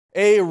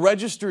A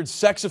registered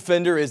sex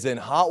offender is in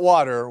hot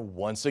water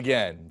once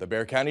again. The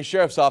Bexar County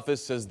Sheriff's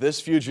Office says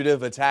this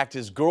fugitive attacked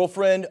his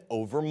girlfriend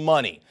over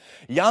money.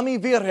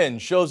 Yami Virgen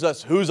shows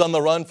us who's on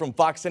the run from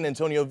Fox San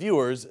Antonio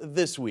viewers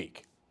this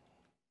week.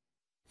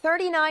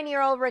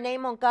 39-year-old Rene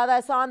Moncada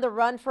is on the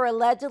run for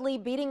allegedly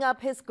beating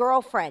up his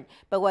girlfriend.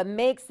 But what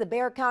makes the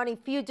Bexar County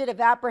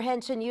Fugitive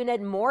Apprehension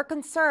Unit more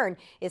concerned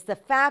is the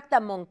fact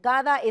that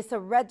Moncada is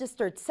a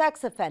registered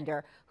sex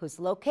offender whose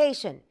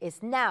location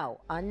is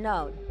now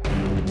unknown.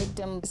 The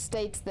victim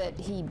states that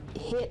he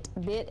hit,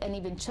 bit, and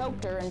even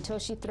choked her until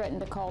she threatened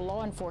to call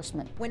law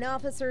enforcement. When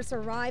officers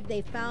arrived,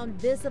 they found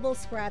visible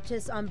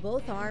scratches on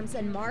both arms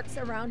and marks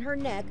around her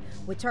neck,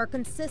 which are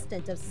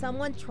consistent of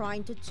someone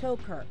trying to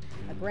choke her.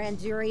 A grand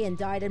jury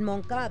indicted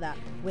Moncada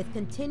with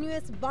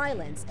continuous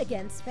violence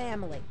against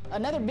family.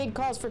 Another big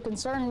cause for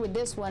concern with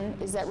this one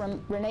is that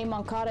Rene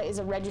Moncada is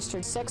a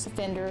registered sex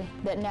offender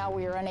that now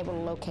we are unable to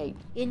locate.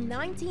 In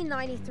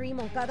 1993,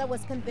 Moncada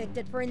was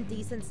convicted for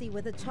indecency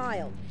with a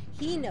child.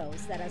 He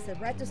knows that as a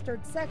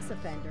registered sex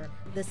offender,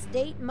 the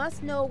state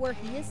must know where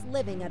he is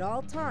living at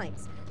all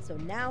times. So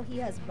now he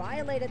has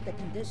violated the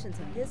conditions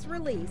of his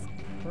release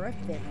for a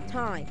fifth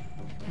time.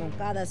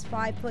 Moncada is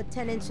 5 foot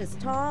 10 inches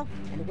tall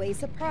and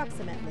weighs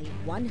approximately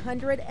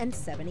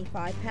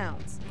 175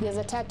 pounds. He has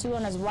a tattoo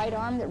on his right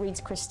arm that reads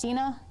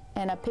Christina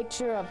and a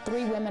picture of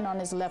 3 women on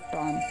his left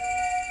arm.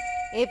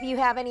 If you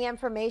have any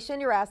information,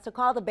 you're asked to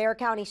call the Bexar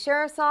County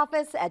Sheriff's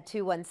Office at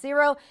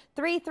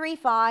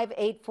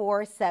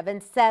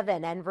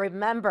 210-335-8477. And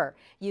remember,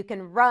 you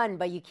can run,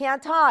 but you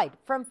can't hide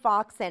from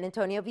Fox San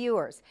Antonio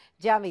viewers.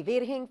 Yami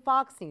Virgen,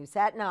 Fox News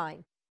at 9.